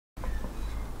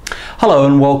Hello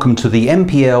and welcome to the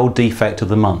NPL Defect of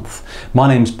the Month. My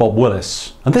name's Bob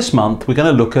Willis, and this month we're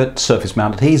going to look at surface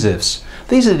mount adhesives.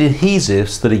 These are the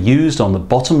adhesives that are used on the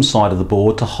bottom side of the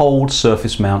board to hold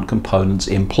surface mount components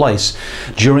in place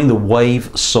during the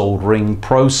wave soldering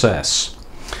process.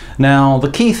 Now, the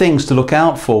key things to look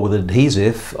out for with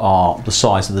adhesive are the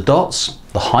size of the dots,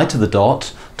 the height of the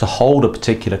dot to hold a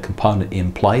particular component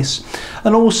in place,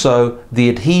 and also the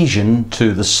adhesion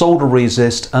to the solder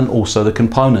resist and also the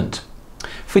component.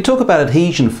 If we talk about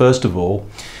adhesion first of all,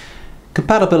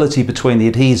 compatibility between the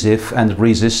adhesive and the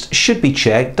resist should be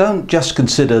checked. Don't just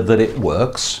consider that it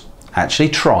works. Actually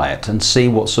try it and see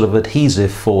what sort of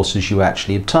adhesive forces you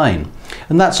actually obtain.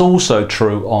 And that's also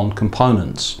true on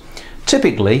components.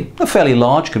 Typically, a fairly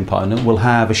large component will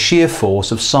have a shear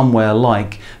force of somewhere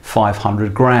like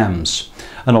 500 grams,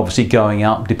 and obviously going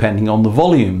up depending on the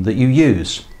volume that you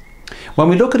use. When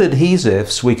we look at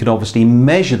adhesives, we can obviously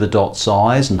measure the dot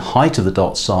size and height of the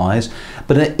dot size,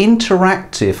 but an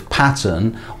interactive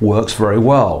pattern works very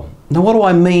well. Now, what do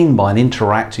I mean by an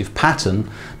interactive pattern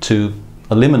to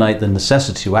eliminate the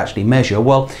necessity to actually measure?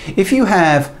 Well, if you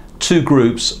have two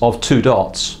groups of two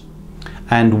dots,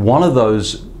 and one of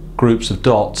those groups of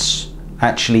dots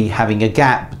actually having a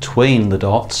gap between the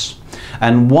dots,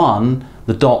 and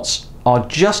the dots are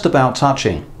just about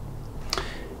touching.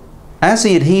 As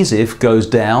the adhesive goes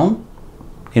down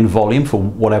in volume for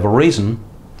whatever reason,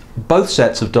 both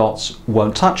sets of dots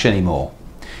won't touch anymore.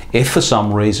 If for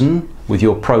some reason, with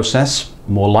your process,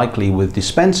 more likely with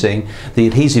dispensing, the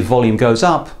adhesive volume goes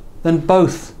up, then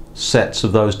both sets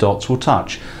of those dots will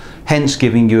touch, hence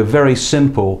giving you a very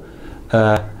simple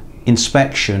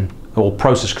inspection or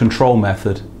process control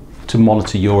method to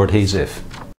monitor your adhesive.